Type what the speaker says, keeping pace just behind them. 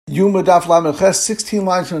Yuma Daf Lamed Ches, 16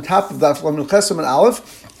 lines from the top of Daf Lamed Ches and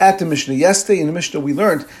Aleph. At the Mishnah yesterday, in the Mishnah we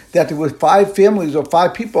learned that there were 5 families or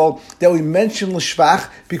 5 people that we mentioned l'shvach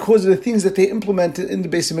because of the things that they implemented in the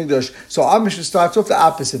Beis Hamikdash. So our Mishnah starts off the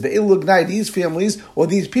opposite. These families or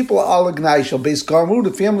these people are l'gnai. Shall Beis Garmu,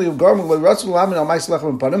 the family of Garmu,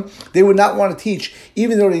 they would not want to teach,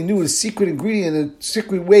 even though they knew a secret ingredient, a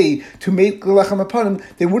secret way to make lechem apanim.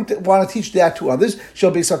 They wouldn't want to teach that to others.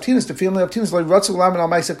 Shall Beis Avtinas, the family of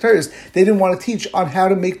Avtinas, they didn't want to teach on how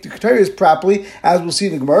to make the ketarias properly, as we'll see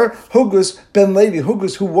in the Gemara. Hugus ben Levi,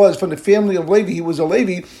 Hugus, who was from the family of Levi, he was a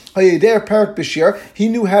Levi. He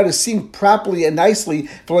knew how to sing properly and nicely.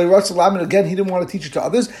 Again, he didn't want to teach it to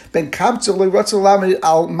others. Ben Kamsa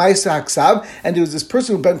al Maisa Haksav, and there was this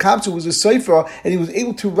person, Ben Kamsa, who was a Sefer, and he was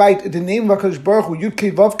able to write the name of HaKadosh Baruch Hu, Yud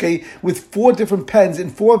Kei Vav Kei, with 4 different pens in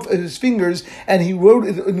 4 of his fingers, and he wrote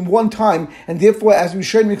it in one time. And therefore, as we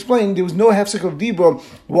shared and explained, there was no hefsek of dibur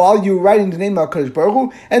while you were writing the name of HaKadosh Baruch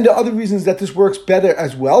Hu, and there are other reasons that this works better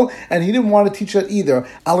as well. And he didn't want to teach that either.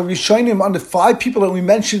 Al Rishonim, on the 5 people that we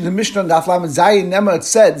mentioned in the Mishnah, Daf Lamed Zayin Nema, it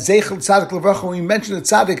said Zeichel Tzadik Levracha. When we mention the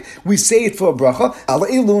Tzadik, we say it for a bracha. Al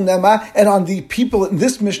Elu Nema, and on the people in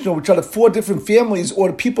this Mishnah, which are the 4 different families, or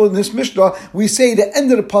the people in this Mishnah, we say the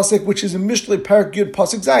end of the pasuk, which is in Mishnah Parak Yud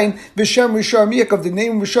Pasuk Zayin, V'Shem Rishar Miyakov, the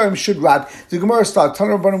name of Rishar Shudrat. The Gemara starts.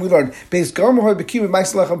 Tanur Rabbanan, we learned Beis Garmu Bekim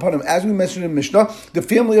Ma'aslech Apanim. As we mentioned in Mishnah, the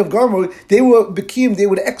family of Garmu, they were Bekim, they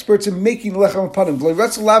were the experts in making lechem apanim. And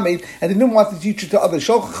they didn't want to teach it to others.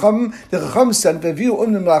 The Chacham sent so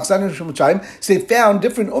they found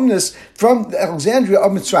different umnas from Alexandria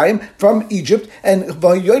of Mitzrayim, from Egypt, and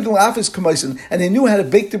they knew how to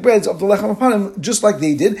bake the breads of the lechem apanim just like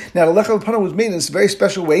they did. Now the lechem apanim was made in this very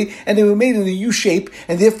special way, and they were made in a U shape,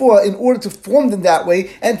 and therefore, in order to form them that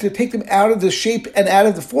way and to take them out of the shape and out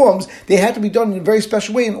of the forms, they had to be done in a very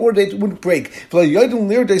special way in order that it wouldn't break.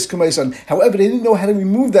 However, they didn't know how to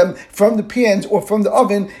remove them from the pans or from the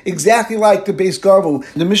oven exactly like the Beis Garmu.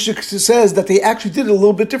 The Mishnah says that they actually did it a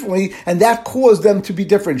little bit differently, and that caused them to be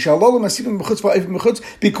different. Because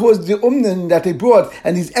the umnan that they brought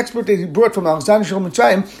and these experts that they brought from Alexandria Shel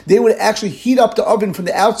Mitzrayim, they would actually heat up the oven from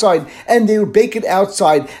the outside and they would bake it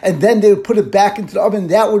outside, and then they would put it back into the oven.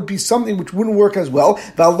 That would be something which wouldn't work as well.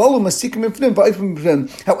 However,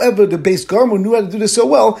 the Beis Garmu knew how to do this so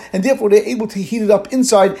well, and therefore they're able to heat it up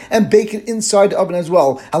inside and bake it inside the oven as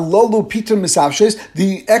well.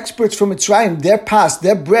 The experts from Mitzrayim, their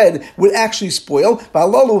bread would actually spoil.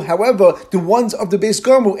 However, the ones of the Beis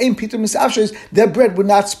Garmu, their bread would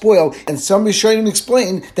not spoil. And some Rishonim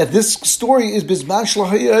explain that this story is Bizman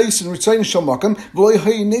Shlahayis and Ritzayin Shalmakam,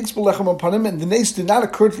 and the nace did not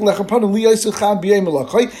occur to the Lechem Apanim,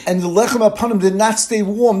 and the Lechem Apanim did not stay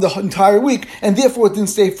warm the entire week, and therefore it didn't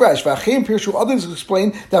stay fresh. Others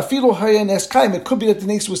explain that it could be that the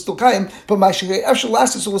nace was still kaim, but that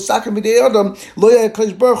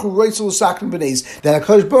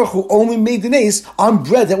HaKadosh Baruch Hu only made the nace on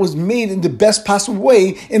bread that was made in the best possible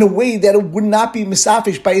way, in a way that it would not be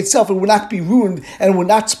misafish by itself, it would not be ruined, and it would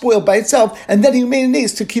not spoil by itself, and then he made a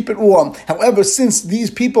nace to keep it warm. However, since these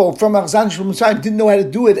people from Alexandria from Mitzrayim didn't know how to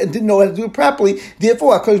do it and didn't know how to do it properly,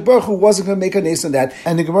 therefore HaKadosh Baruch Hu wasn't going to make a nace on that.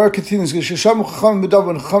 And the Gemara continues, when Chacham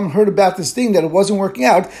heard about this thing that it wasn't working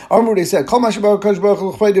out, they said, when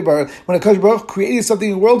HaKadosh Baruch Hu created something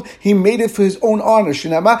in the world, he made it for his own honor.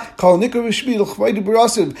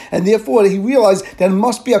 And therefore he realized that it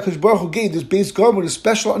must be HaKadosh Baruch Hu gave this Beis Garmu a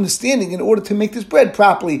special understanding in order to make this bread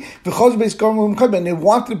properly. And they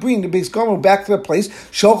wanted to bring the Beis Garmu back to the place.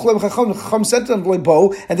 Chacham sent them and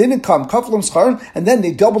they didn't come. And then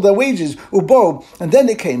they doubled their wages. And then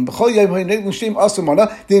they came.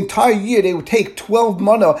 The entire year they would take 12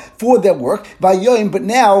 mana for their work. But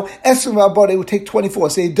now they would take 24.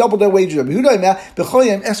 So they doubled their wages. The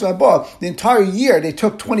entire year they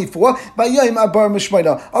took 24.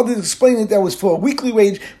 Others explaining that was for a weekly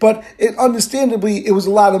wage, but understandably it was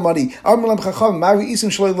a lot of money.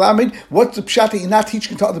 What's the pshat that you're not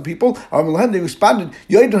teaching to other people? They responded,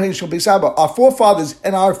 our forefathers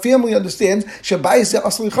and our family understands that the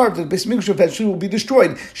Beis Mikdash eventually will be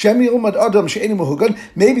destroyed.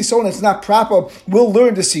 Maybe someone that's not proper will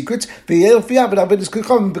learn the secrets,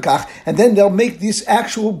 and then they'll make this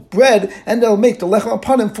actual bread, and they'll make the lechem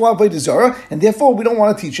apanim for avodah zarah, and and therefore we don't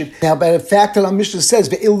want to teach it. Now, by the fact that our Mishnah says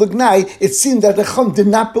ve'il lugnai, it seemed that the Chum did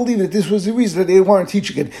not believe that this was the reason that they weren't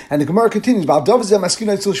teaching it. And the Gemara continues, and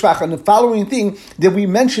the following thing that we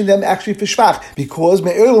mentioned them actually for shvach, because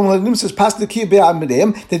that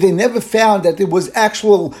they never found that there was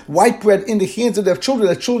actual white bread in the hands of their children,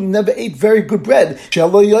 that children never ate very good bread.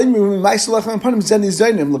 Because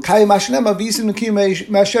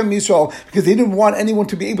they didn't want anyone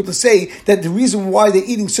to be able to say that the reason why they're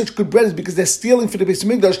eating such good bread is because they're stealing from the Beis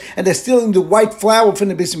Hamikdash and they're stealing the white flour from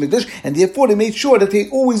the Beis Hamikdash, and therefore they made sure that they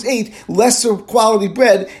always ate lesser quality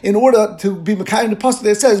bread in order to be Mekayim the pasuk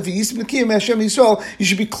that says you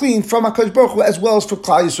should be clean from HaKadosh Baruch Hu as well as for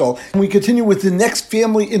Klal Yisrael. And we continue with the next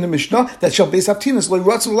family in the Mishnah that shall base Haftinas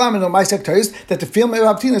that the family of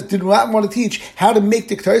Haftinas did not want to teach how to make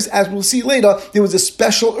the Ketores. As we'll see later, there was a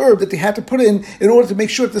special herb that they had to put in order to make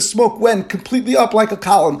sure that the smoke went completely up like a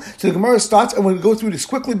column. So the Gemara starts, and we're going to go through this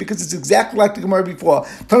quickly because it's exactly like the Gemara before.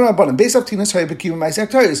 Turn around button. Base Haftinas Hayabakim Ma'aseh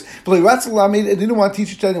Ketores. But they didn't want to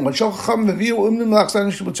teach it to anyone.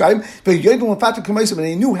 And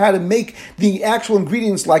they knew how to make the actual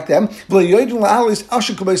ingredients like them. However,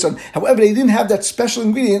 they didn't have that special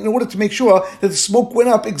ingredient in order to make sure that the smoke went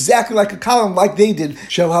up exactly like a column, like they did. The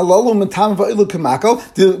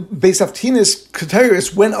Beis Haftinas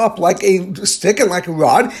Ketores went up like a stick and like a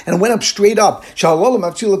rod, and went up straight up. However,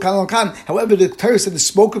 the Ketores and the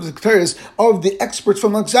smoke of the Ketores of the experts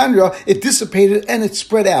from Alexandria, it dissipated and it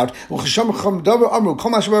spread out. And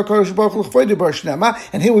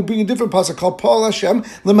here we bring a different pasuk called Paul Hashem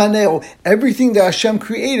Lemaneo. Everything that Hashem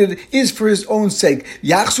created is for His own sake.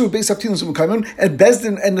 Yachsu Beis Haftinas and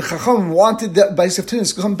Bezdin and the Chacham wanted the Beis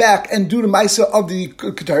Haftinas to come back and do the Maisa of the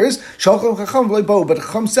Ketores. But the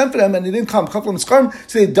Chacham sent for them and they didn't come.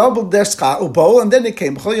 So they doubled their bow and then they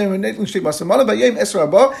came. Chacham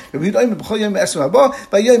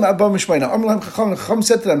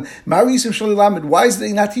said to them, why is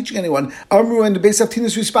they not teaching anyone? Amru and the Beis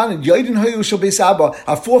Haftinas responded,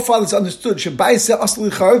 our forefathers understood the Beis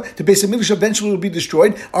Hamikdash eventually will be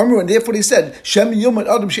destroyed. Amru, and therefore they said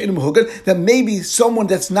that maybe someone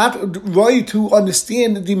that's not right to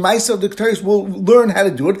understand the Maisa of the Ketores will learn how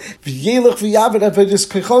to do it,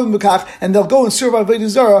 and they'll go and serve Avodah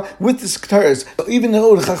Zarah with the Ketores. Even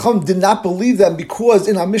though the Chacham did not believe them, because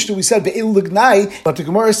in our Mishnah we said but the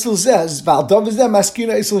Gemara still says but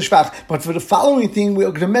for the following thing we are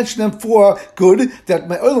going to mention them for good, that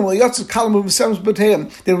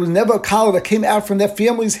there was never a kala that came out from their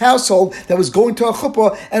family's household that was going to a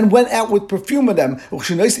chuppah and went out with perfume on them.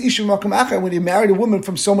 When you married a woman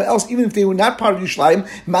from somewhere else, even if they were not part of Yerushalayim,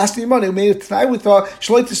 Master Yimon, made a tonight with her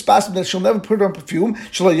that she'll never put on perfume,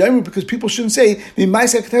 because people shouldn't say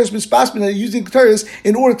that they're using Ketores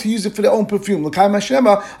in order to use it for their own perfume.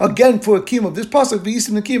 Again, for a kiyum of this pasuk,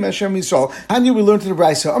 and we learned to the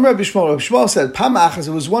Brisa. Amar Rabbi Shmuel said,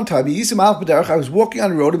 it was one time, I was walking on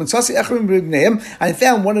the road, and I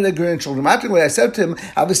found one of their grandchildren. I said to him,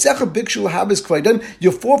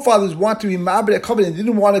 your forefathers want to be ma'abed covenant, they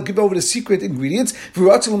didn't want to give over the secret ingredients,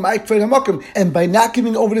 and by not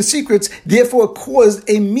giving over the secrets, therefore it caused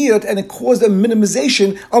a miyut and it caused a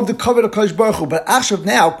minimization of the covenant of Kadosh Baruch Hu. But actually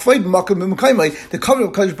now, the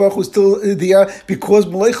covenant of Kadosh Baruch Hu is still there, because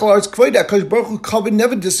Kadosh Baruch Hu covenant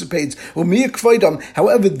never dissipates.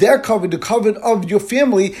 However, their covenant, the covenant of your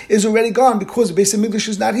family, is already gone because the Beis Hamikdash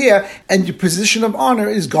is not here, and your position of honor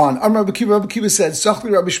is gone. Rabbi Kiva said,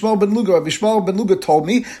 Sachli Rabbi Shmuel ben Luga told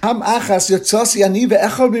me,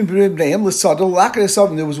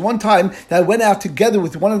 there was one time that I went out together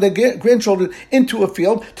with one of their grandchildren into a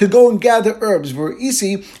field to go and gather herbs.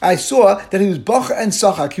 I saw that he was bacha and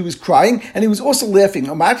sachak. He was crying and he was also laughing.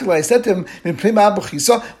 I said to him,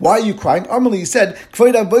 why are you crying? He said,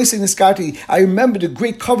 I remember the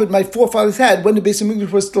great covenant my forefathers had when the Beis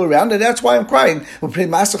Hamikdash was still around, and that's why I'm crying.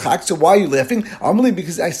 So why are you laughing?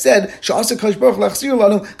 Because I said, because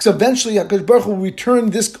eventually HaKadosh Baruch Hu will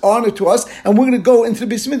return this honor to us, and we're going to go into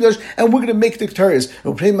the Beis Hamikdash and we're going to make the Ketores.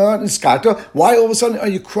 Why all of a sudden are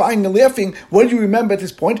you crying and laughing? What do you remember at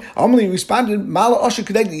this point? He responded,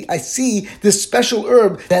 I see this special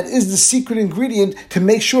herb that is the secret ingredient to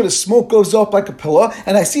make sure the smoke goes up like a pillar,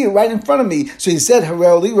 and I see it right in front of me. So he said,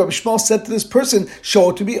 Rabbi Shmuel said to this person,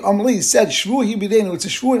 show it to me. He said, Shvu hi b'deinu, it's a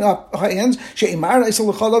shvu in our hands,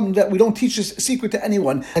 that we don't teach this secret to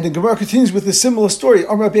anyone. And the Gemara continues with a similar story.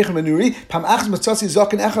 I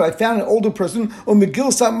found an older person,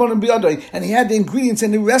 and he had the ingredients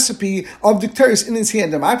and the recipe of the Ketores in his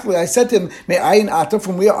hand. I said to him,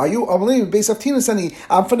 from where are you? I'm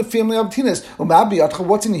from the family of Tinas.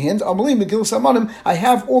 What's in your hand? I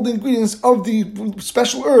have all the ingredients of the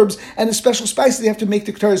special herbs and the special spices they have to make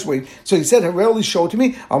the Ketores. Tyrus weight. So he said, rarely show it to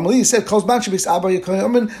me. He said,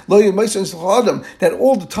 that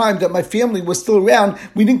all the time that my family was still around,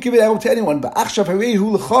 we didn't give it out to anyone. But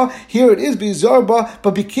here it is,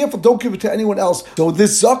 but be careful, don't give it to anyone else. So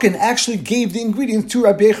this Zaken actually gave the ingredients to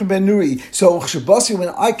Rabbi Yechon ben Nuri. So when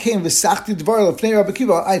I came,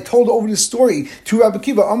 I told over this story to Rabbi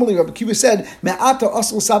Kiva. Rabbi Kiva said,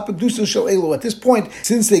 at this point,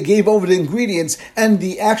 since they gave over the ingredients and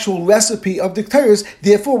the actual recipe of the Ketores,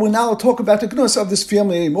 therefore we're now talk about the gnus of this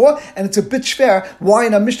family anymore, and it's a bit fair why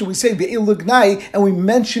in our Mishnah we say Be'il Lugnai, and we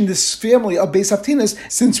mention this family of Beis Haftinas,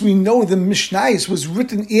 since we know the Mishnais was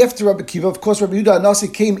written after Rabbi Kiva. Of course, Rabbi Yehuda Nasi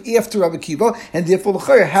came after Rabbi Kiva, and therefore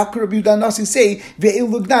how could Rabbi Yehuda Nasi say Be'il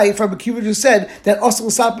Lugnai if Rabbi Kiva just said that Asal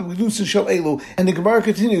Sapim Gdusin Shel Elu? And the Gemara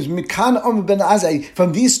continues, Mikan Amr ben Azai,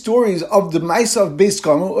 from these stories of the Maisa of Beis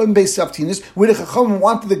Gomer and Beis Haftinas, where the Chacham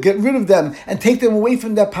wanted to get rid of them and take them away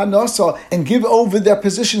from their Panasa and give over their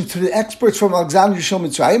positions to the experts from Alexandria Shel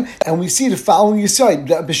Mitzrayim, and we see the following Yisayid,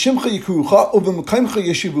 B'Shimcha Yikurucha, Uv'Mekayimcha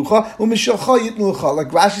Yeshivucha, U'Mishalcha Yitnucha. Like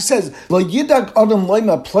Rashi says, Lo Yidag Adam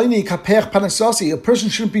Loima Pliny Kapech Panasasi. A person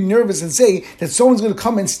shouldn't be nervous and say that someone's going to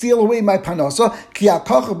come and steal away my Panasa, Ki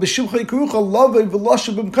Akacha B'Shimcha Yikurucha, Love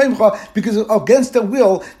V'Lasha B'Mekayimcha, because against their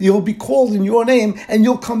will, you'll be called in your name and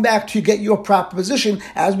you'll come back to get your proper position,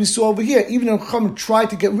 as we saw over here. Even if Chacham tried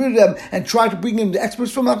to get rid of them and tried to bring in the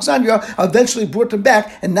experts from Alexandria, eventually brought them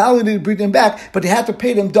back, and not only did they bring them back, but they had to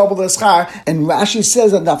pay them double the schar. And Rashi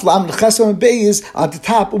says that Naflam Chesam Beis at the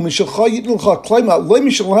top,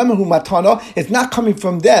 it's not coming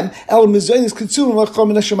from them.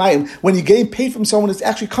 When you're getting paid from someone, it's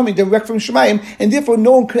actually coming direct from Shemayim, and therefore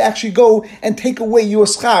no one could actually go and take away your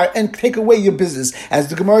schar and take away your business. As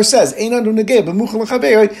the Gemara says,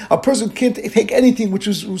 a person can't take anything which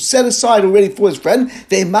was set aside already for his friend.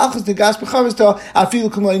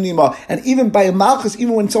 And even by a malchus,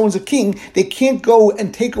 even when someone's a king, they can't go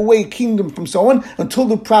and take away kingdom from someone until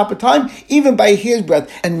the proper time, even by a hair's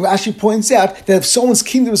breadth. And Rashi points out that if someone's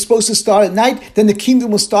kingdom is supposed to start at night, then the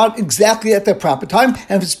kingdom will start exactly at the proper time.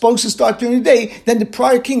 And if it's supposed to start during the day, then the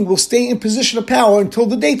prior king will stay in position of power until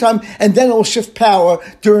the daytime, and then it will shift power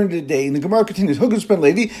during the day. And the Gemara continues, Hugris ben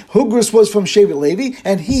Levi. Hugris was from Shevet Levi,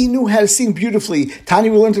 and he knew how to sing beautifully. Tani,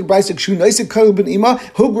 we learned in Brayso,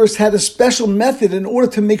 Hugris had a special method in order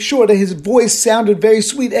to make sure that his voice sounded very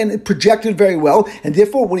sweet and it projected very well, and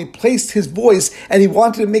therefore when he placed his voice and he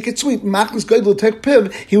wanted to make it sweet,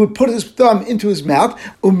 he would put his thumb into his mouth,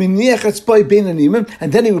 and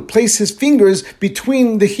then he would place his fingers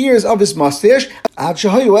between the hairs of his mustache, and his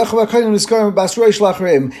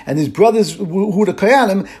brothers who the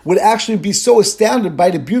Kayanim would actually be so astounded by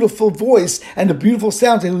the beautiful voice and the beautiful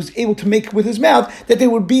sounds that he was able to make with his mouth that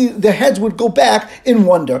their heads would go back in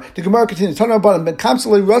wonder. The Gemara continues, as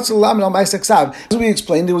we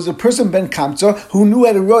explained, there was a person, Ben Kamsa, who knew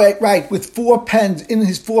how to write with 4 pens in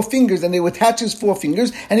his 4 fingers, and they would attach his 4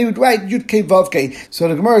 fingers, and he would write Yud Kei Vav Kei. So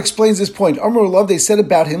the Gemara explains this point. Amar Love, they said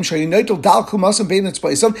about him, he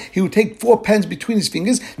would take 4 pens between his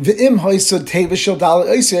fingers. If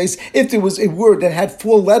there was a word that had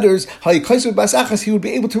 4 letters, he would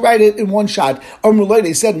be able to write it in one shot. Amar Love,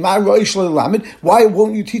 they said, why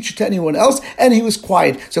won't you teach it to anyone else? And he was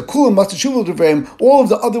quiet. So Kulam must have all of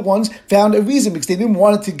the other ones found a reason because they didn't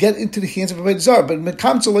want it to get into the hands of a Zar. But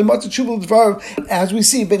as we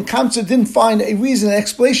see, Ben Kamsa didn't find a reason, an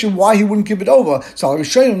explanation why he wouldn't give it over. So on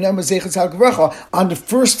the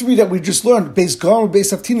first 3 that we just learned, Beis Gomer,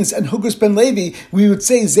 Beis Haftinas, and Hugris ben Levi, we would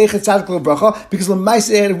say Zechet Tzaddik L'Bracha because L'maisa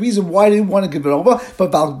they had a reason why they didn't want to give it over. But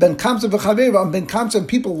about Ben Kamsa v'Chavera and Ben Kamsa and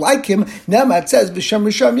people like him, now it says V'Shem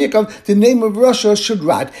Risham Yekov, the name of Russia should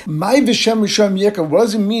rat. My V'Shem Risham Yekov, what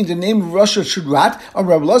does it mean? The name of Russia should rat?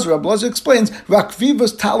 Rabbi Lazar explains,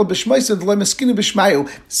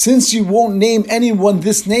 since you won't name anyone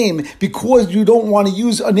this name because you don't want to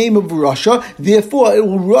use a name of Russia, therefore it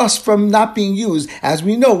will rust from not being used. As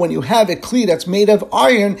we know, when you have a kli that's made of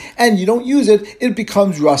iron and you don't use it, it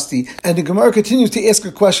becomes rusty. And the Gemara continues to ask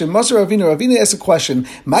a question. Ravina asked a question.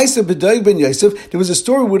 Maisa b'Doeg ben Yosef, there was a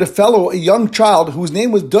story with a young child whose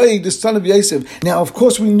name was Doeg, the son of Yosef. Now, of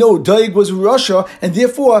course, we know Doeg was Russia, and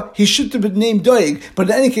therefore he should have been named Doeg. But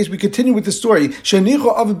in any case, we continue with the story.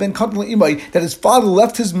 That his father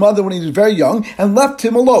left his mother when he was very young and left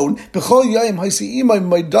him alone.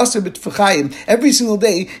 Every single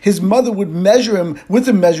day, his mother would measure him with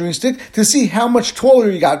a measuring stick to see how much taller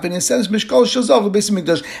he got. And it says,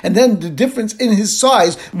 and then the difference in his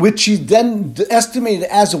size, which she then estimated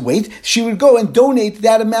as a weight, she would go and donate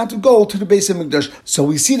that amount of gold to the Beis Hamikdash. So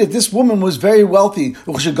we see that this woman was very wealthy.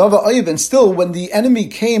 And still, when the enemy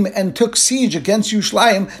came and took siege against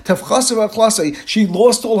Yerushalayim, she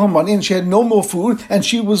lost all her money and she had no more food, and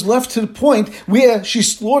she was left to the point where she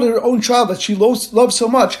slaughtered her own child that she loved so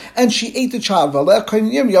much, and she ate the child. And that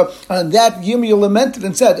Yirmiyah lamented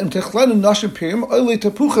and said,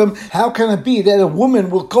 how can it be that a woman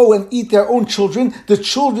will go and eat their own children, the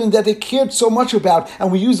children that they cared so much about?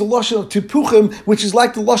 And we use the lashon of tipuchim, which is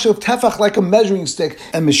like the lashon of tefach, like a measuring stick.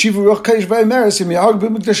 And on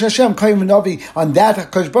that,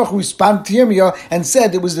 HaKadosh Baruch Hu responded to Yirmiyah and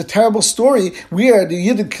said it was the terrible story where the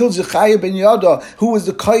Yid killed Zechariah ben Yada, who was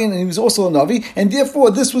the Kohen and he was also a Navi, and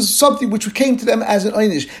therefore this was something which came to them as an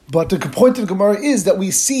einish. But the point of the Gemara is that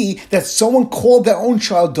we see that someone called their own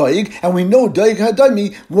child Daig, and we know Daig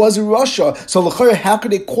Hadami was a Rasha. So how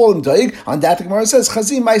could they call him Daig? On that, the Gemara says,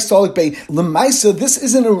 Chazim Mai Salik Bey Lemaisa. This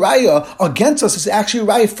isn't a raya against us; it's actually a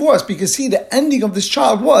raya for us, because see, the ending of this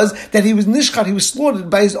child was that he was nishchat, he was slaughtered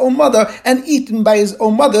by his own mother and eaten by his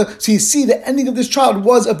own mother. So you see, the ending of this child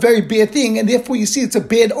was a very bad thing, and therefore you see it's a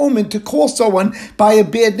bad omen to call someone by a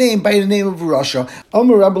bad name, by the name of Rasha.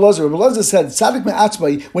 Amar Rabbi Elazar said, Tzadik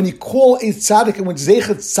me'atzmai, when you call a tzaddik and when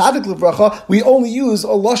zeichet tzaddik levracha, we only use a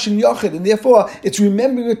lashon yachid, and therefore it's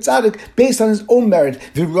remembering a tzaddik based on his own merit.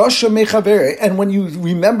 V'rasha mechavere, and when you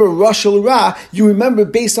remember Rasha l'ra, you remember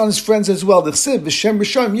based on his friends as well. The chsiv v'shem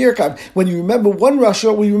rishayim yirkav. When you remember one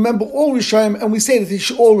Rasha, we remember all Rishayim, and we say that they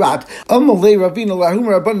should all rat. Amalei Ravina lahum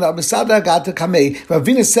rabbanan misada agata kamei.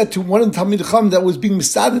 Ravina said to one of the Talmid Chacham that was being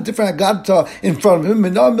misada different agata in front of him.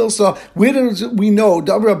 Menah milsa. Where do we know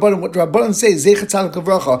the Rabbanan? What Rabbanan says zeichet tzaddik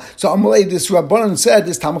levracha. So Amalei, this Rabbanan said,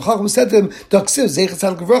 this Talmid Chacham said to him, "Daksiv zeichet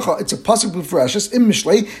tzaddik levracha." It's a pasuk with Rashis in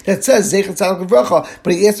Mishlei that says zeichet tzaddik levracha.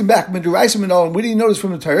 But he asked him back, "Meduraisim menah." And where do you notice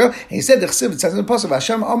from the Torah? And he said, "The chsiv." It says in the pasuk,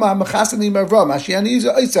 "Hashem Amar machasani Avram Ashiani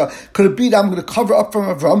Isa." Could it be that I'm going to cover up from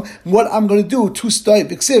Avram what I'm going to do to stay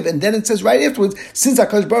Biksiv? And then it says right afterwards, since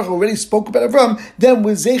HaKadosh Baruch Hu already spoke about Avram, then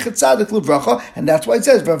with zeichet tzaddik levracha, and that's why it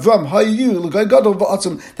says Avram hayu l'goy gadol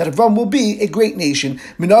v'atzim, that Avram will be a great nation.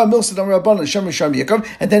 Minah milsa dam rabbanan Shem Risham Yaakov.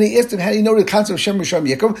 And then he asked him, how do you know the concept of Shem Risham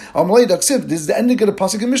Yaakov? Amalei daksiv. This is the ending of the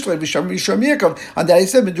pasuk in Mishlei v'Shem Risham Yaakov. And that he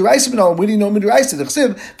said Miduraisim and all. Where do you know Miduraisim? The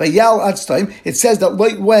chsiv v'yal ad time. It says that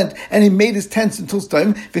Lot went and he made his tents until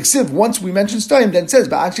time. V'ksiv. Once we mention time, then it says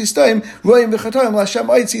but actually time royim v'chatoim l'Hashem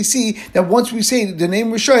oitz. You see that once we say the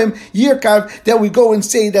name Rishayim Yirkav, then we go and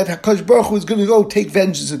say that HaKadosh Baruch Hu is going to go take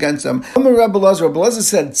vengeance against them. Rabbi Elazar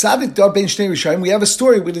said, Tzaddik dar ben shnei Rishayim. We have a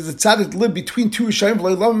story where the Tzaddik lived between two Rishayim,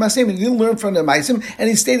 and he didn't learn from the Maisim, and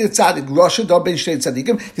he stayed at Tzaddik. Rasha dar ben shnei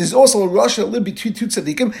Tzaddikim. There's also a Rasha that lived between two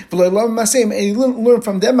Tzaddikim, and he didn't learn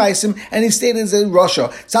from them Maisim, and he stayed as a Rasha.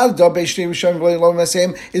 Tzaddik dar ben shnei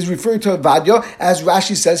Rishayim is referring to Avadia, as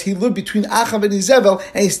Rashi says, he lived between Achav and Izebel,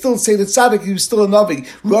 and he still stayed at Tzaddik, he was still a Navi.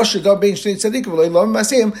 Rasha dar ben shnei Tzaddikim,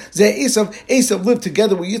 Esav lived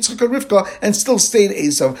together with Yitzchak and Rivka and still stayed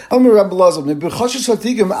Esav. Amar Rabbi Elazar, when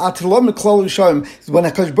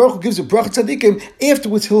HaKadosh Baruch Hu gives a bracha tzaddikim,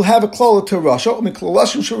 afterwards he'll have a klala to Rasha.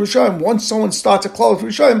 Once someone starts a klala to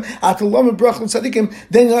Rishayim,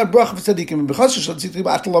 then he'll have bracha for tzaddikim.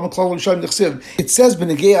 It says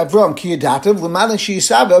B'negei Avram ki yadativ l'mana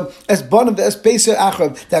she'yisava as banav as beisa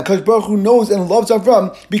achav, that HaKadosh Baruch Hu knows and loves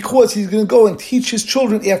Avram because he's going to go and teach his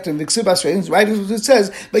children after him. Right, as it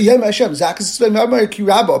says, but Yom Hashem zakas tzvei ki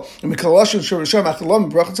rabba and Mikolashon shorasham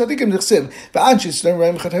atalam bracha tzaddikim nechsiv va'anshis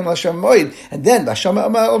l'reim chatem l'Hashem moed, and then Hashem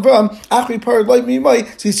amar Avram achri parad loy mimay.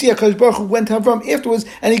 So you see, HaKadosh Baruch Hu went to Avram afterwards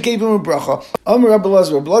and he gave him a bracha. Amar Rabbi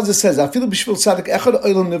Elazar says, afilu b'shvil tzaddik echad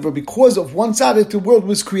olam nivra, because of one tzaddik the world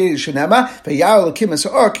was created. Shenema v'yar lakim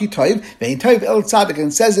esar ki toiv ve'in toiv el tzaddik,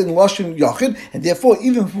 and says in lashon yachid, and therefore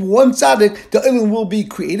even for one tzaddik the olam will be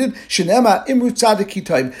created. Shenema imru tzaddik ki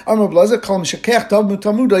toiv. Amar Rabbi Elazar kol mishakech talmud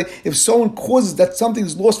talmudai. If someone causes that something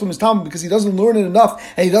is lost from his Talmud because he doesn't learn it enough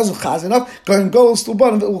and he doesn't chaz enough, it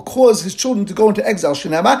will cause his children to go into exile.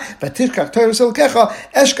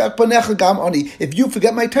 If you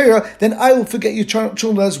forget my Torah, then I will forget your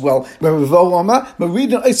children as well. If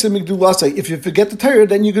you forget the Torah,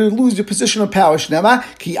 then you're going to lose your position of power.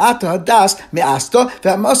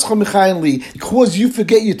 Because you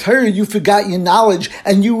forget your Torah, you forgot your knowledge,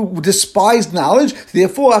 and you despise knowledge,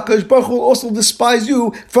 therefore HaKadosh Baruch Hu will also despise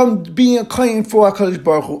you from being a kohen for HaKadosh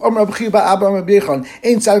Baruch Hu. A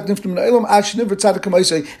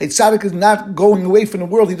tzaddik is not going away from the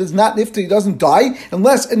world. He does not nifta, he doesn't die,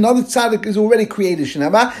 unless another tzaddik is already created.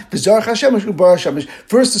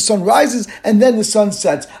 First the sun rises, and then the sun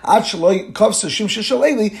sets.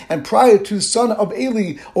 Eli, and prior to the son of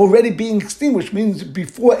Eli already being extinguished, means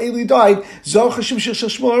before Eli died, Shmuel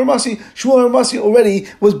Armasi already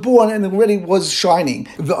was born and already was shining.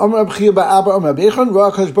 Since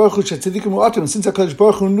HaKadosh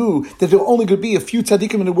Baruch Hu knew that there were only going to be a few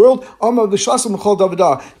tzaddikim in the world,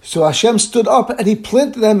 so Hashem stood up and He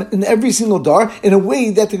planted them in every single dar in a way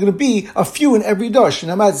that they're going to be a few in every dar. It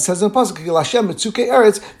says in the pasuk,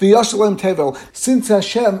 since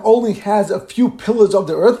Hashem only has a few pillars of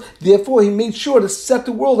the earth, therefore He made sure to set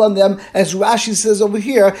the world on them, as Rashi says over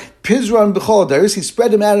here, Pizran b'chol adaris. He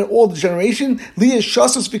spread them out in all the generation, in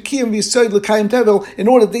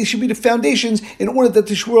order that they should be the foundations, in order that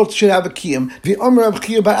this world should have a kiyum.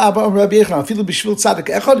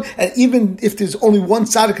 And even if there's only one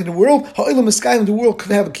tzaddik in the world, the world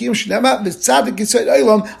could have a kiyum.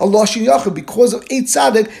 Because of 8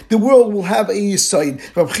 tzaddik, the world will have a yisoid.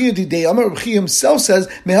 Rabbi Chia himself says,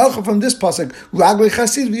 from this pasuk,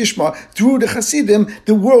 through the Chasidim,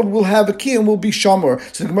 the world will have a kiyum, will be shamor.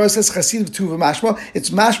 So the Gemara says Chasidim tuva mashma. It's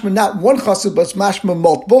mashma not one Chasid, but it's mashma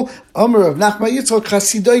multiple. Amar of Nachma Yitzchak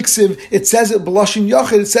Chasidoi ksiv. It says it b'lashon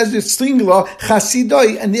yachid. It says it's singular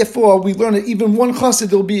Chasidoi, and therefore we learn that even one Chasid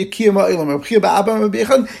there will be a kiyum ha'ilam.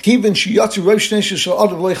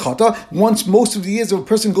 Once most of the years of a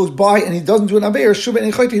person goes by and he doesn't do an aver,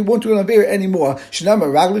 he won't do an aver anymore.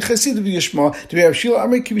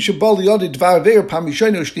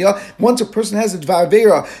 Once a person has a dvar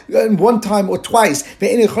avera one time or twice,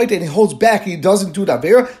 and he holds back, he doesn't do the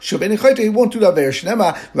avera, he won't do the avera.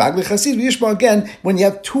 Again, when you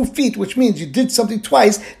have 2 feet, which means you did something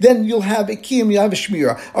twice, then you'll have a kiyum, you'll have a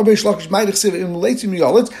shmira.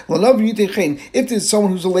 If there's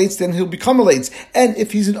someone who's a late, then he'll become a late. And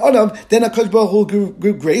if he's an anav, then HaKadosh Baruch Hu will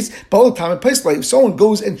give grace. If someone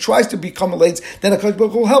goes and tries to become a late, then HaKadosh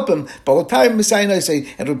Baruch Hu will help him. And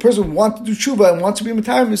if a person wants to do tshuva and wants to be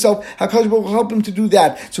matayim himself, HaKadosh Baruch Hu will help him to do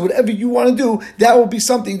that. So whatever you want to do, that will be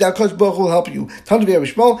something that HaKadosh Baruch Hu will help you.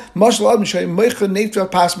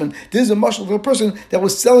 This is a mashal of a person that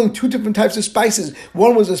was selling 2 different types of spices.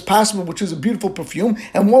 One was as pasman, which is a beautiful perfume,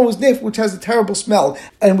 and one was neft, which has a terrible smell.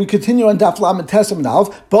 And we continue on Daf Lamed Tesam now.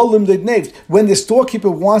 When the storekeeper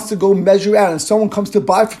wants to go measure out, and someone comes to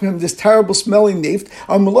buy from him this terrible smelling neft,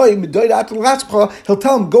 he'll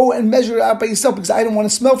tell him, go and measure it out by yourself, because I don't want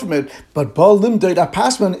to smell from it. But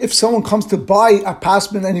if someone comes to buy a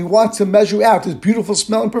pasman and he wants to measure out this beautiful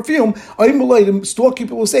smelling perfume, the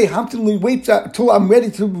storekeeper will say, wait till I'm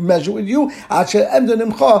ready to measure with you,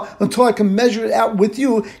 until I can measure it out with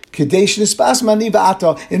you, in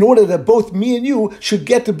order that both me and you should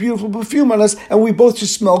get the beautiful perfume on us, and we both should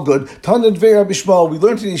smell good. We learned in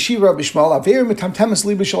the Yeshiva Bishmal,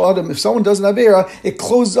 if someone does an avera, it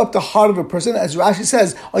closes up the heart of a person, as Rashi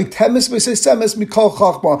says, we learned,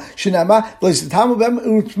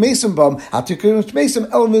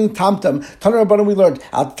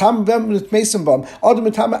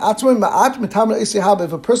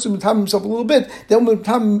 if a person metam himself a little bit, then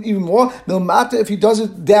metam even more. If he does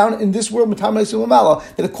it down in this world, metam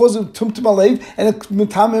that it causes tumtum alev, and it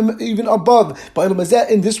metam him even above. But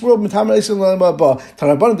in this world, metam above.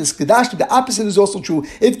 The opposite is also true.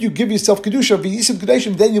 If you give yourself kedusha, v'yisim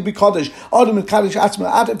kedusha, then you'll be kaddish.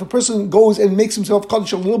 If a person goes and makes himself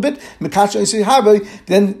kaddish a little bit,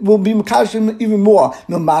 then will be mekadosh him even more.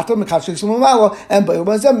 And if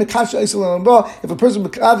a person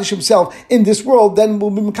mekadosh himself in this world, then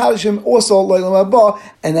will be mekadosh him also l'olam haba.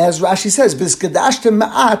 And as Rashi says, v'skadashtem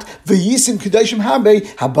ma'at v'yisim kedashim habe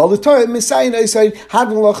habal l'torah misayin oisay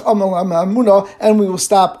hadlach amal hamuna. And we will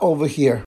stop over here.